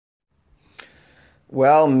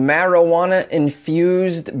Well,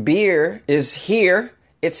 marijuana-infused beer is here.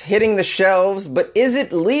 It's hitting the shelves, but is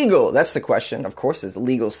it legal? That's the question. Of course, it's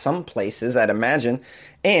legal some places, I'd imagine.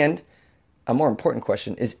 And a more important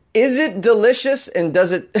question is it delicious and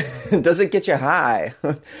does it does it get you high?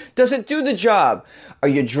 Does it do the job? Are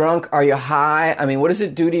you drunk? Are you high? I mean, what does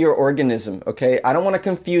it do to your organism? Okay, I don't want to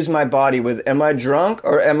confuse my body with am I drunk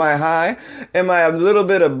or am I high? Am I a little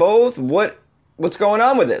bit of both? What's going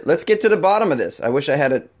on with it? Let's get to the bottom of this. I wish I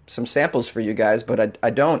had some samples for you guys, but I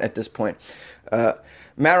don't at this point.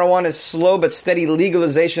 Marijuana's slow but steady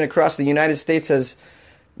legalization across the United States has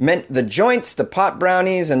meant the joints, the pot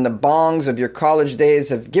brownies, and the bongs of your college days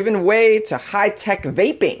have given way to high-tech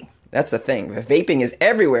vaping. That's the thing. Vaping is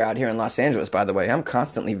everywhere out here in Los Angeles, by the way. I'm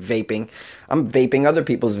constantly vaping. I'm vaping other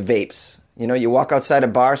people's vapes. You know, you walk outside a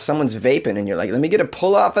bar, someone's vaping, and you're like, let me get a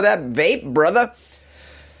pull off of that vape, brother.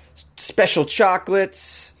 Special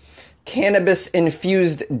chocolates,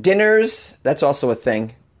 cannabis-infused dinners. That's also a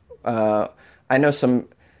thing. I know some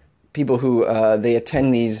people who they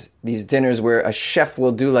attend these dinners where a chef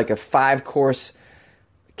will do like a 5-course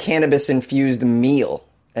cannabis-infused meal.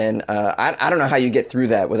 And I don't know how you get through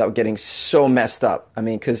that without getting so messed up. I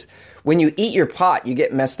mean, because when you eat your pot, you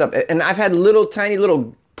get messed up. And I've had tiny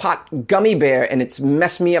little pot gummy bear, and it's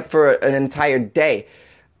messed me up for an entire day.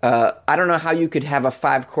 I don't know how you could have a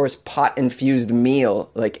 5-course pot-infused meal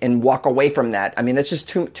and walk away from that. I mean, that's just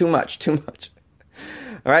too much.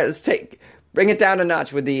 All right, bring it down a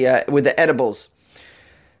notch with the edibles.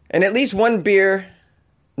 And at least one beer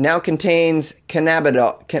now contains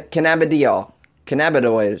cannabidiol.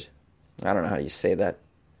 Cannabinoid. I don't know how you say that.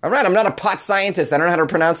 All right, I'm not a pot scientist. I don't know how to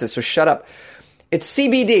pronounce it, so shut up. It's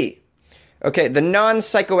CBD. Okay, the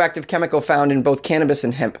non-psychoactive chemical found in both cannabis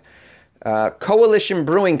and hemp. Coalition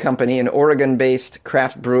Brewing Company, an Oregon-based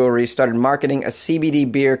craft brewery, started marketing a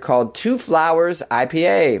CBD beer called Two Flowers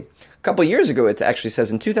IPA. A couple years ago, it actually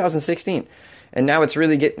says in 2016, and now it's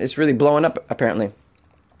really blowing up apparently.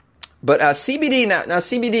 But CBD now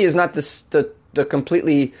CBD is not the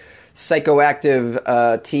completely psychoactive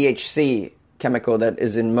THC chemical that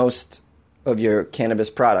is in most of your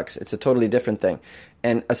cannabis products. It's a totally different thing,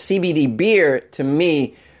 and a CBD beer to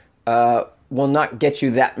me will not get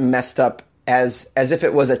you that messed up as if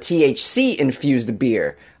it was a THC infused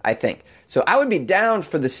beer, I think. So I would be down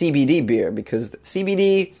for the CBD beer because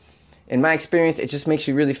CBD, in my experience, it just makes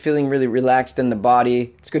you feeling really relaxed in the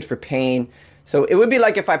body. It's good for pain. So it would be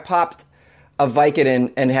like if I popped a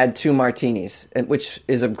Vicodin and had 2 martinis, which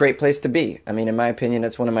is a great place to be. I mean, in my opinion,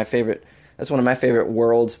 that's one of my favorite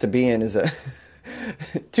worlds to be in is a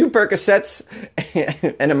 2 Percocets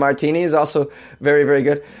and a martini is also very, very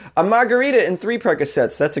good. A margarita and 3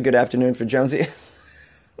 Percocets. That's a good afternoon for Jonesy.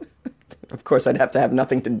 Of course, I'd have to have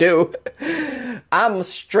nothing to do. I'm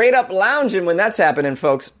straight up lounging when that's happening,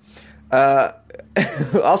 folks.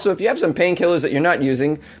 Also, if you have some painkillers that you're not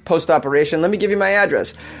using post-operation, let me give you my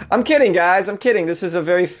address. I'm kidding, guys. I'm kidding. This is a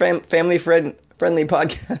very family-friendly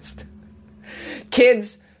podcast.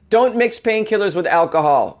 Kids, don't mix painkillers with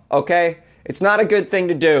alcohol, okay? It's not a good thing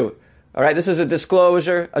to do. All right, this is a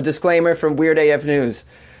disclaimer from Weird AF News.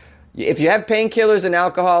 If you have painkillers and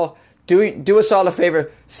alcohol, do us all a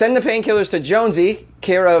favor. Send the painkillers to Jonesy,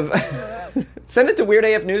 care of... Send it to Weird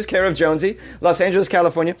AF News, care of Jonesy, Los Angeles,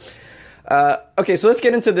 California. Okay, so let's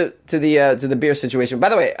get into the beer situation. By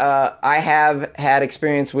the way, I have had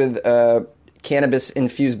experience with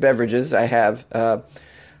cannabis-infused beverages.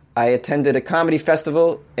 I attended a comedy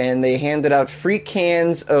festival, and they handed out free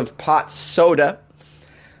cans of pot soda.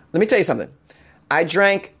 Let me tell you something. I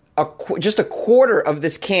drank just a quarter of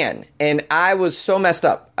this can, and I was so messed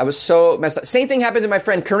up. Same thing happened to my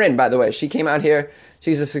friend Corinne, by the way. She came out here.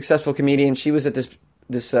 She's a successful comedian. She was at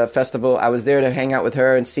this festival. I was there to hang out with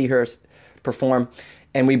her and see her perform,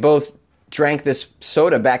 and we both drank this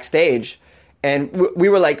soda backstage. And we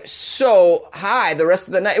were so high the rest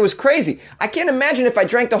of the night. It was crazy. I can't imagine if I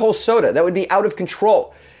drank the whole soda. That would be out of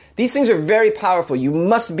control. These things are very powerful. You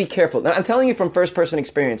must be careful. Now, I'm telling you from first-person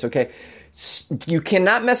experience, okay? You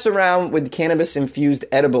cannot mess around with cannabis-infused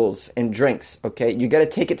edibles and drinks, okay? You got to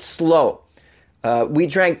take it slow. We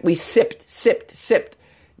sipped.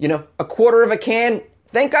 You know, a quarter of a can.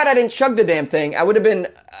 Thank God I didn't chug the damn thing. I would have been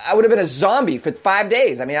a zombie for 5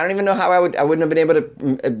 days. I mean, I don't even know how I wouldn't have been able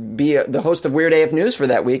to be the host of Weird AF News for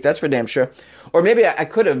that week. That's for damn sure. Or maybe I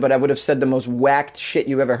could have, but I would have said the most whacked shit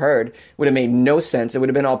you ever heard. Would have made no sense. It would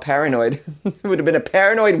have been all paranoid. It would have been a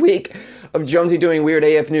paranoid week of Jonesy doing Weird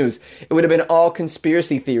AF News. It would have been all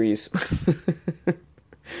conspiracy theories.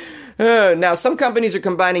 Now, some companies are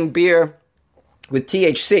combining beer with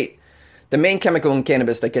THC the main chemical in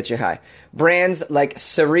cannabis that gets you high. Brands like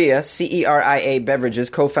Ceria, C-E-R-I-A Beverages,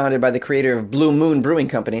 co-founded by the creator of Blue Moon Brewing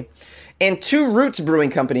Company, and Two Roots Brewing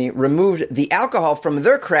Company removed the alcohol from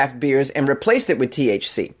their craft beers and replaced it with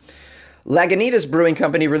THC. Lagunitas Brewing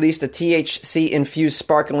Company released a THC-infused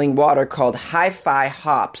sparkling water called Hi-Fi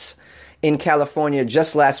Hops in California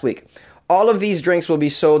just last week. All of these drinks will be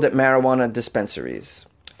sold at marijuana dispensaries.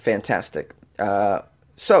 Fantastic.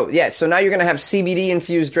 So now you're going to have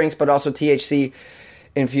CBD-infused drinks, but also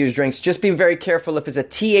THC-infused drinks. Just be very careful if it's a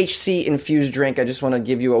THC-infused drink. I just want to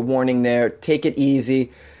give you a warning there. Take it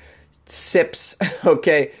easy. Sips,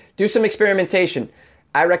 okay? Do some experimentation.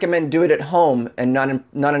 I recommend do it at home and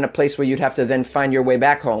not in a place where you'd have to then find your way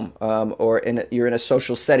back home, or you're in a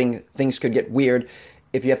social setting. Things could get weird.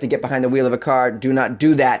 If you have to get behind the wheel of a car, do not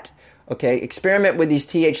do that. Okay, experiment with these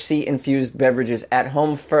THC-infused beverages at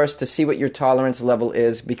home first to see what your tolerance level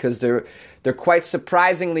is, because they're quite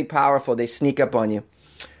surprisingly powerful. They sneak up on you.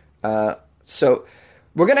 So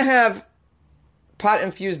we're going to have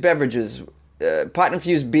pot-infused beverages.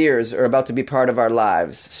 Pot-infused beers are about to be part of our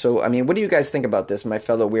lives. So, I mean, what do you guys think about this, my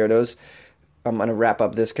fellow weirdos? I'm going to wrap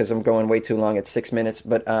up this because I'm going way too long at 6 minutes.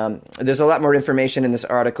 But there's a lot more information in this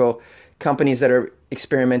article. Companies that are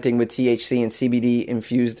experimenting with THC and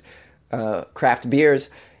CBD-infused craft beers,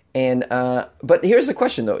 but here's the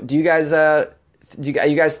question though: are you guys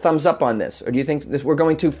thumbs up on this, or do you think we're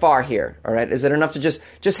going too far here? All right, is it enough to just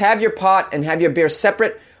have your pot and have your beer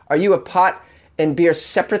separate? Are you a pot and beer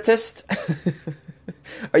separatist?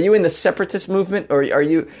 Are you in the separatist movement, or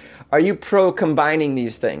are you pro combining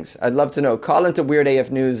these things? I'd love to know. Call into Weird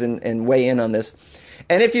AF News and weigh in on this.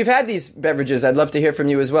 And if you've had these beverages, I'd love to hear from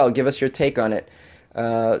you as well. Give us your take on it.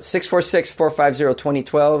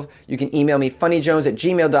 646-450-2012. You can email me,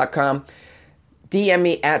 funnyjones@gmail.com. DM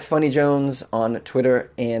me at funnyjones on Twitter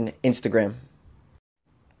and Instagram.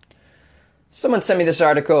 Someone sent me this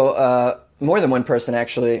article, more than one person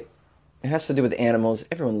actually. It has to do with animals.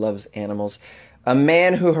 Everyone loves animals. A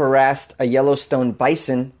man who harassed a Yellowstone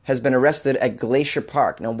bison has been arrested at Glacier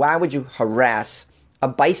Park. Now, why would you harass a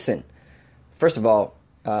bison? First of all,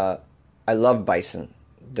 I love bison.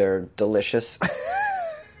 They're delicious.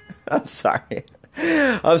 I'm sorry.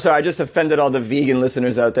 I just offended all the vegan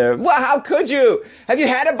listeners out there. Well, how could you? Have you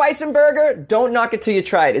had a bison burger? Don't knock it till you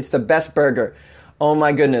try it. It's the best burger. Oh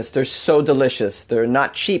my goodness, they're so delicious. They're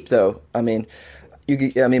not cheap though. I mean,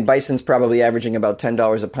 bison's probably averaging about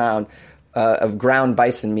 $10 a pound of ground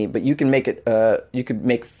bison meat, but you can make it. You could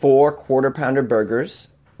make 4 quarter-pounder burgers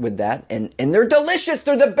with that, and they're delicious.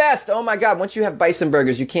 They're the best. Oh my God! Once you have bison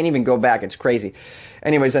burgers, you can't even go back. It's crazy.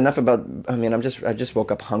 Anyways, enough about. I just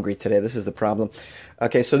woke up hungry today. This is the problem.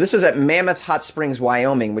 Okay, so this is at Mammoth Hot Springs,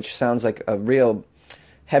 Wyoming, which sounds like a real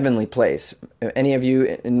heavenly place. Any of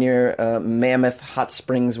you near Mammoth Hot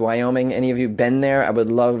Springs, Wyoming? Any of you been there? I would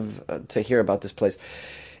love to hear about this place.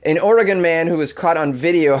 An Oregon man who was caught on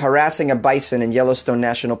video harassing a bison in Yellowstone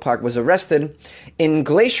National Park was arrested in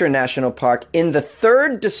Glacier National Park in the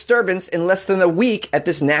 3rd disturbance in less than a week at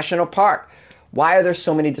this national park. Why are there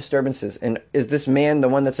so many disturbances? And is this man the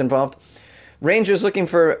one that's involved? Rangers looking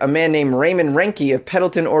for a man named Raymond Renke of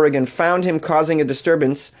Pendleton, Oregon, found him causing a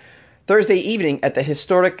disturbance Thursday evening at the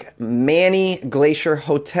historic Manny Glacier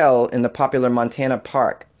Hotel in the popular Montana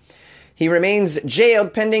Park. He remains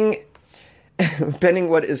jailed pending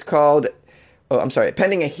what is called,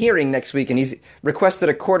 pending a hearing next week, and he's requested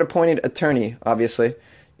a court-appointed attorney, obviously.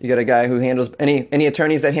 You got a guy who handles, any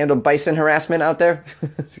attorneys that handle bison harassment out there?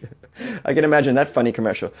 I can imagine that funny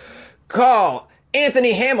commercial. Call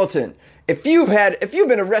Anthony Hamilton. If you've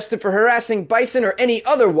been arrested for harassing bison or any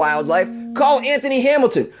other wildlife, call Anthony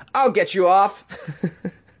Hamilton. I'll get you off.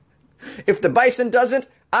 If the bison doesn't,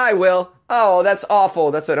 I will. Oh, that's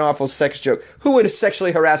awful. That's an awful sex joke. Who would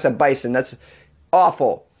sexually harass a bison? That's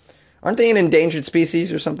awful. Aren't they an endangered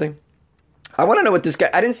species or something? I want to know what this guy...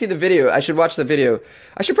 I didn't see the video. I should watch the video.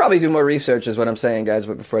 I should probably do more research is what I'm saying, guys,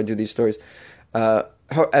 before I do these stories.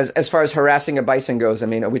 As far as harassing a bison goes, I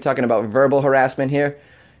mean, are we talking about verbal harassment here?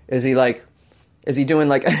 Is he doing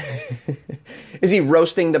like... Is he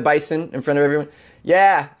roasting the bison in front of everyone?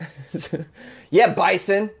 Yeah. Yeah,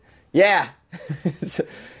 bison. Yeah.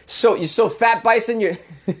 So you're so fat, bison, you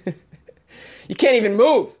can't even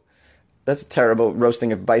move. That's a terrible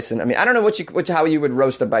roasting of bison. I mean, I don't know how you would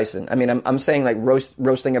roast a bison. I mean, I'm saying like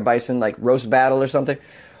roasting a bison, like roast battle or something.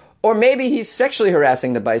 Or maybe he's sexually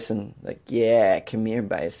harassing the bison. Like, yeah, come here,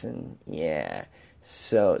 bison. Yeah,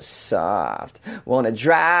 so soft. Wanna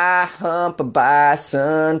dry hump a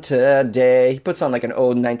bison today. He puts on like an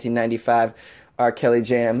old 1995 R. Kelly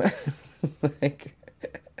jam. Like...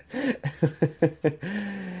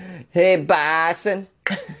 Hey, bison.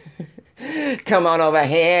 Come on over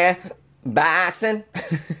here, Bison.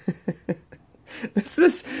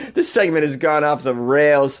 This segment has gone off the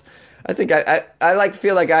rails. I think I like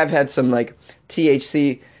feel like I've had some like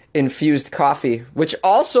THC infused coffee, which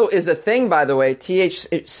also is a thing, by the way.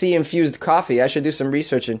 THC infused coffee. I should do some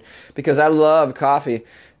researching because I love coffee,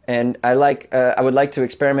 and I would like to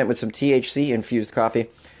experiment with some THC infused coffee.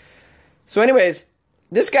 So, anyways,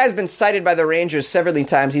 this guy's been cited by the Rangers several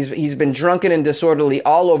times. He's been drunken and disorderly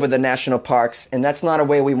all over the national parks, and that's not a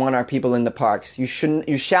way we want our people in the parks. You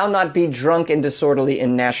shall not be drunk and disorderly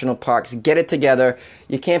in national parks. Get it together.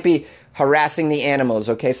 You can't be harassing the animals,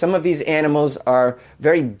 okay? Some of these animals are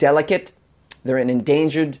very delicate. They're an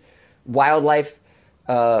endangered wildlife,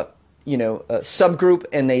 subgroup,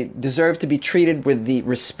 and they deserve to be treated with the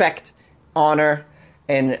respect, honor,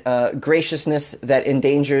 and graciousness that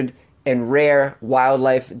endangered and rare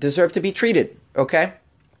wildlife deserve to be treated, okay?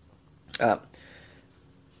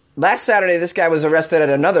 Last Saturday, this guy was arrested at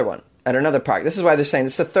another park. This is why they're saying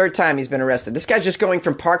this is the third time he's been arrested. This guy's just going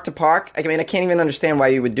from park to park. I mean, I can't even understand why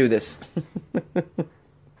you would do this.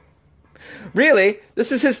 Really?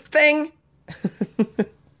 This is his thing?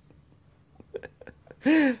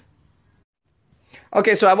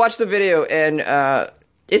 Okay, so I watched the video, and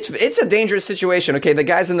it's a dangerous situation. Okay, the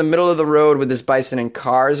guy's in the middle of the road with this bison, and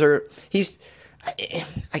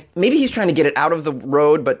maybe he's trying to get it out of the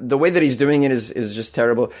road, but the way that he's doing it is just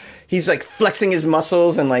terrible. He's like flexing his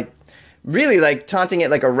muscles and like really like taunting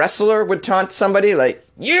it like a wrestler would taunt somebody, like,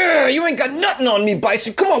 yeah, you ain't got nothing on me,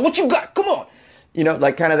 bison. Come on, what you got? Come on. You know,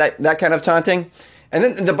 like kind of that kind of taunting. And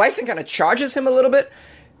then the bison kind of charges him a little bit,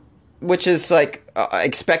 which is like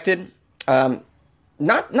expected.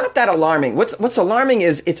 Not that alarming. What's alarming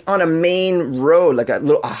is it's on a main road, like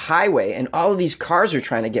a highway, and all of these cars are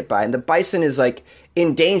trying to get by, and the bison is like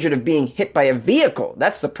in danger of being hit by a vehicle.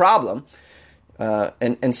 That's the problem,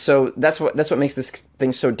 and so that's what makes this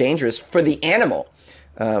thing so dangerous for the animal.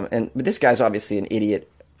 But this guy's obviously an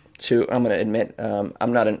idiot too. I'm going to admit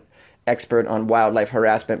I'm not an expert on wildlife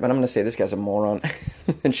harassment, but I'm going to say this guy's a moron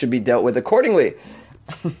and should be dealt with accordingly.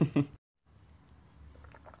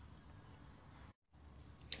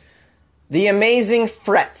 The amazing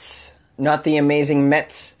Frets, not the amazing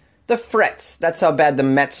Mets. The Frets, that's how bad the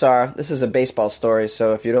Mets are. This is a baseball story,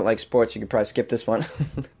 so if you don't like sports, you could probably skip this one.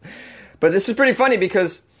 But this is pretty funny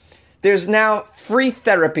because there's now free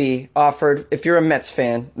therapy offered if you're a Mets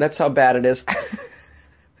fan. That's how bad it is.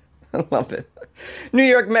 I love it. New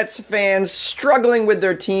York Mets fans struggling with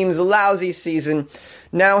their team's lousy season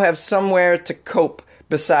now have somewhere to cope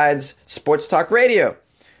besides sports talk radio,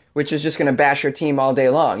 which is just going to bash your team all day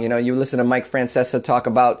long. You know, you listen to Mike Francesa talk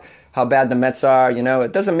about how bad the Mets are. You know,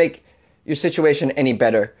 it doesn't make your situation any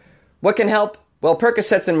better. What can help? Well,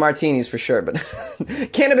 Percocets and martinis for sure, but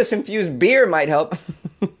cannabis-infused beer might help.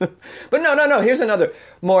 But no. Here's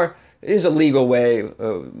a legal way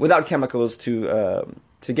without chemicals to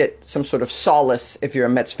get some sort of solace if you're a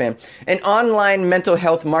Mets fan. An online mental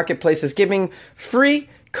health marketplace is giving free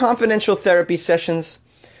confidential therapy sessions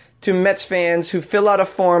to Mets fans who fill out a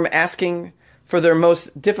form asking for their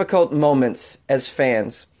most difficult moments as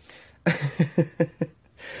fans.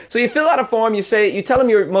 So you fill out a form, you tell them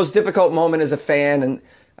your most difficult moment as a fan, and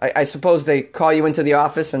I suppose they call you into the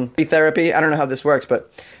office and free therapy. I don't know how this works,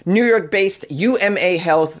 but New York-based UMA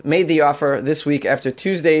Health made the offer this week after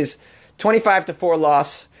Tuesday's 25-4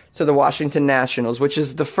 loss to the Washington Nationals, which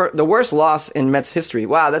is the worst loss in Mets history.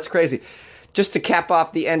 Wow, that's crazy. Just to cap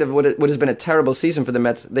off the end of what has been a terrible season for the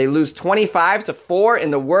Mets, they lose 25-4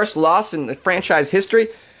 in the worst loss in the franchise history.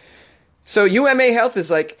 So UMA Health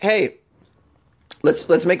is like, hey,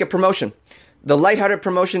 let's make a promotion. The lighthearted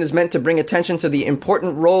promotion is meant to bring attention to the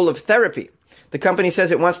important role of therapy. The company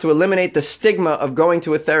says it wants to eliminate the stigma of going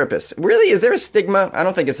to a therapist. Really? Is there a stigma? I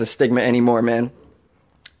don't think it's a stigma anymore, man.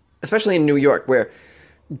 Especially in New York, where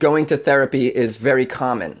going to therapy is very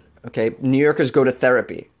common. Okay, New Yorkers go to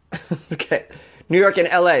therapy. Okay, New York and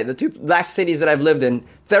LA, the two last cities that I've lived in,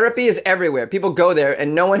 therapy is everywhere. People go there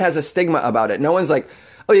and no one has a stigma about it. No one's like,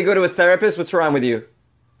 oh, you go to a therapist? What's wrong with you?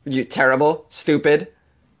 You terrible, stupid,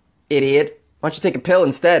 idiot. Why don't you take a pill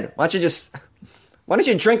instead? Why don't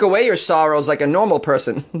you drink away your sorrows like a normal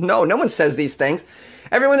person? No one says these things.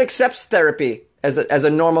 Everyone accepts therapy as a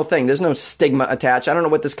normal thing. There's no stigma attached. I don't know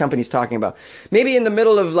what this company's talking about. Maybe in the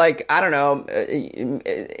middle of like, I don't know,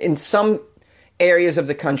 in some areas of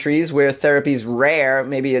the countries where therapy is rare,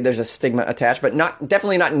 maybe there's a stigma attached, but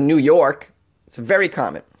definitely not in New York. It's very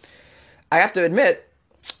common. I have to admit,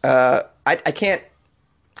 I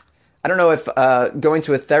don't know if going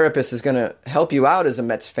to a therapist is going to help you out as a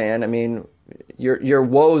Mets fan. I mean, your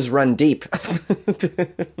woes run deep.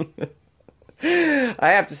 I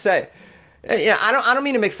have to say. Yeah, I don't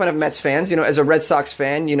mean to make fun of Mets fans. As a Red Sox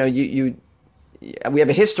fan, we have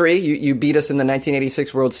a history. You beat us in the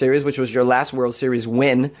 1986 World Series, which was your last World Series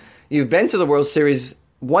win. You've been to the World Series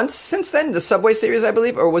once since then, the Subway Series, I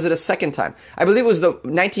believe, or was it a second time? I believe it was the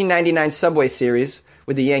 1999 Subway Series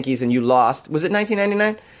with the Yankees, and you lost. Was it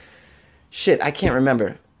 1999? Shit, I can't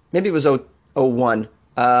remember. Maybe it was 01.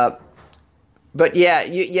 But yeah,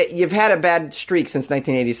 you've had a bad streak since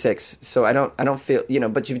 1986, so I don't feel,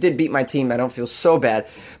 but you did beat my team. I don't feel so bad.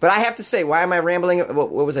 But I have to say, why am I rambling?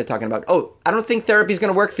 What was I talking about? Oh, I don't think therapy's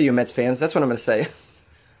going to work for you, Mets fans. That's what I'm going to say.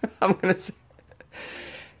 I'm going to say,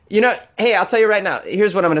 hey, I'll tell you right now.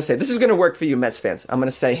 Here's what I'm going to say. This is going to work for you, Mets fans. I'm going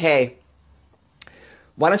to say, hey,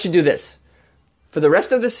 why don't you do this? For the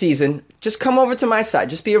rest of the season, just come over to my side.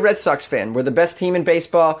 Just be a Red Sox fan. We're the best team in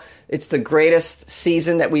baseball. It's the greatest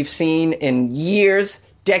season that we've seen in years,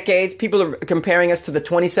 decades. People are comparing us to the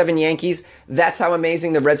 27 Yankees. That's how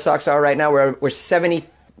amazing the Red Sox are right now. We're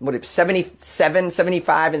 77,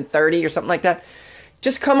 75, and 30 or something like that.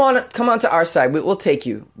 Just come on to our side. We'll take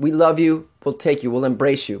you. We love you. We'll take you. We'll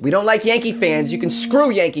embrace you. We don't like Yankee fans. You can screw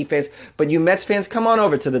Yankee fans. But you Mets fans, come on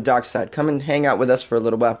over to the dark side. Come and hang out with us for a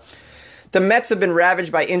little while. The Mets have been ravaged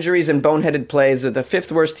by injuries and boneheaded plays. They're the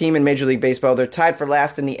fifth worst team in Major League Baseball. They're tied for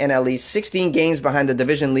last in the NL East, 16 games behind the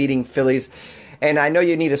division-leading Phillies. And I know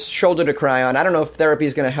you need a shoulder to cry on. I don't know if therapy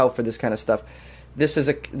is going to help for this kind of stuff. But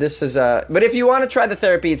if you want to try the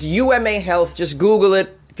therapy, it's UMA Health. Just Google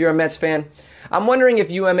it if you're a Mets fan. I'm wondering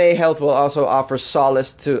if UMA Health will also offer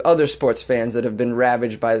solace to other sports fans that have been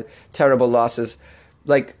ravaged by terrible losses,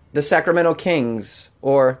 like the Sacramento Kings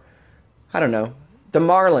or, I don't know, the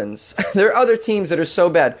Marlins. There are other teams that are so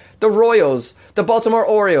bad. The Royals, the Baltimore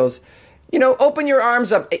Orioles. Open your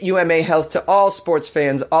arms up at UMA Health to all sports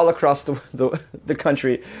fans all across the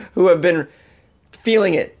country who have been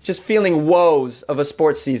feeling it, just feeling woes of a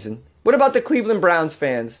sports season. What about the Cleveland Browns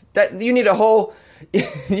fans? You need to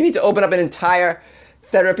open up an entire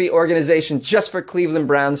therapy organization just for Cleveland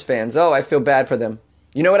Browns fans. Oh, I feel bad for them.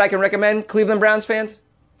 You know what I can recommend, Cleveland Browns fans?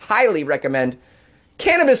 Highly recommend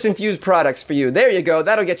cannabis-infused products for you. There you go.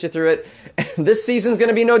 That'll get you through it. This season's going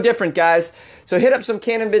to be no different, guys. So hit up some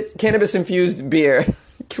cannabis-infused beer,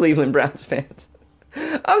 Cleveland Browns fans.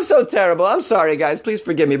 I'm so terrible. I'm sorry, guys. Please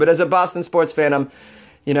forgive me. But as a Boston sports fan, I'm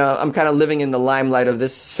kind of living in the limelight of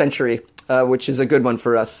this century, which is a good one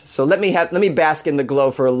for us. So let me bask in the glow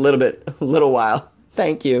for a little while.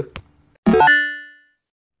 Thank you.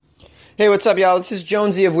 Hey, what's up, y'all? This is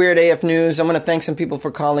Jonesy of Weird AF News. I'm going to thank some people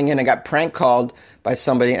for calling in. I got prank called by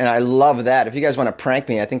somebody, and I love that. If you guys want to prank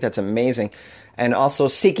me, I think that's amazing. And also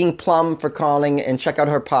Seeking Plum for calling, and check out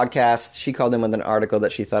her podcast. She called in with an article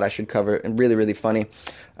that she thought I should cover, and really, really funny.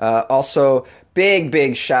 Also,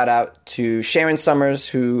 big shout out to Sharon Summers,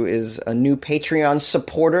 who is a new Patreon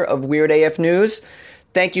supporter of Weird AF News.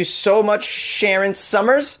 Thank you so much, Sharon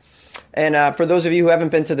Summers. And for those of you who haven't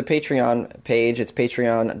been to the Patreon page, it's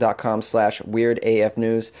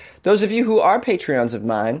patreon.com/weirdafnews. Those of you who are Patreons of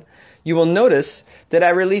mine, you will notice that I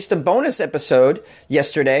released a bonus episode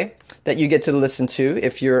yesterday that you get to listen to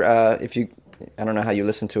if you I don't know how you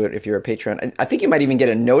listen to it if you're a Patreon. I think you might even get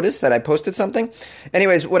a notice that I posted something.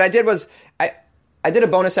 Anyways, what I did was I did a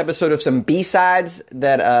bonus episode of some B-sides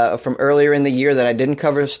that from earlier in the year that I didn't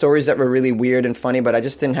cover, stories that were really weird and funny, but I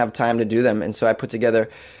just didn't have time to do them. And so I put together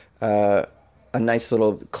a nice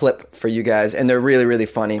little clip for you guys, and they're really, really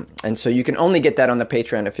funny. And so you can only get that on the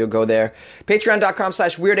Patreon if you'll go there.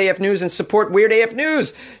 Patreon.com/WeirdAFNews and support Weird AF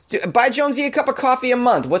News. Buy Jonesy a cup of coffee a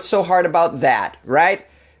month. What's so hard about that, right?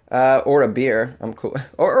 Or a beer. I'm cool.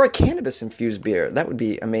 Or a cannabis-infused beer. That would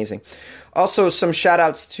be amazing. Also, some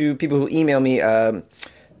shout-outs to people who email me.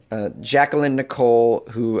 Jacqueline Nicole,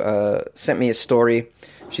 who sent me a story.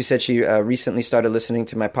 She said she recently started listening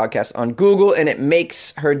to my podcast on Google, and it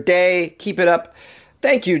makes her day. Keep it up.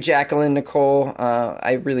 Thank you, Jacqueline Nicole.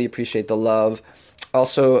 I really appreciate the love.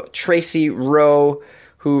 Also, Tracy Rowe,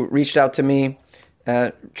 who reached out to me.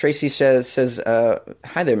 Tracy says,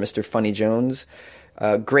 hi there, Mr. Funny Jones.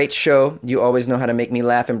 Great show. You always know how to make me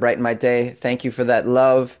laugh and brighten my day. Thank you for that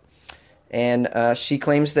love. And she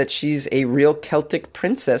claims that she's a real Celtic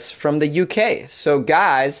princess from the UK. So,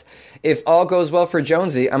 guys, if all goes well for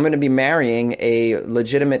Jonesy, I'm going to be marrying a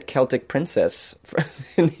legitimate Celtic princess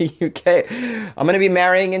in the UK. I'm going to be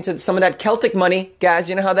marrying into some of that Celtic money. Guys,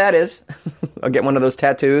 you know how that is. I'll get one of those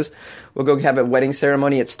tattoos. We'll go have a wedding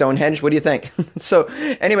ceremony at Stonehenge. What do you think? So,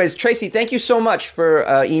 anyways, Tracy, thank you so much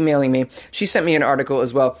for emailing me. She sent me an article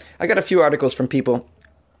as well. I got a few articles from people.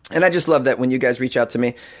 And I just love that when you guys reach out to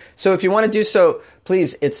me. So if you want to do so,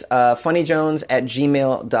 please, it's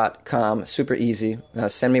funnyjones@gmail.com. Super easy.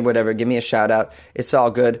 Send me whatever. Give me a shout out. It's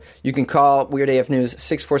all good. You can call Weird AF News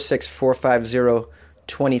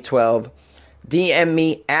 646-450-2012. DM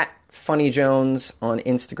me at funnyjones on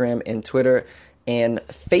Instagram and Twitter. And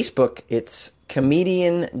Facebook, it's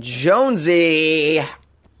Comedian Jonesy.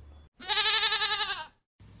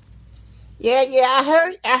 Yeah.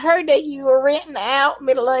 I heard that you were renting out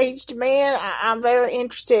middle-aged men. I'm very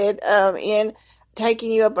interested in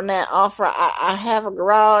taking you up on that offer. I have a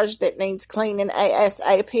garage that needs cleaning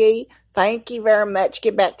ASAP. Thank you very much.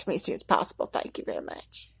 Get back to me as soon as possible. Thank you very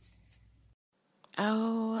much.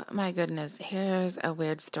 Oh my goodness. Here's a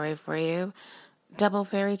weird story for you. Double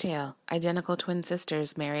fairy tale. Identical twin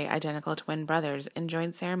sisters marry identical twin brothers in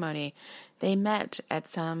joint ceremony. They met at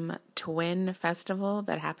some twin festival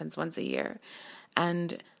that happens once a year.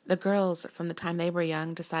 And the girls, from the time they were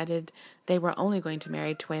young, decided they were only going to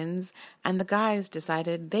marry twins. And the guys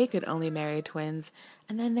decided they could only marry twins.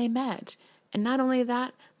 And then they met. And not only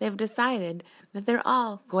that, they've decided that they're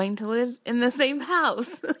all going to live in the same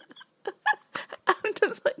house. I'm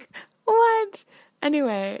just like, what?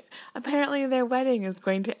 Anyway, apparently their wedding is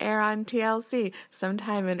going to air on TLC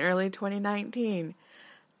sometime in early 2019.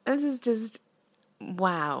 This is just,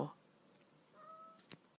 wow.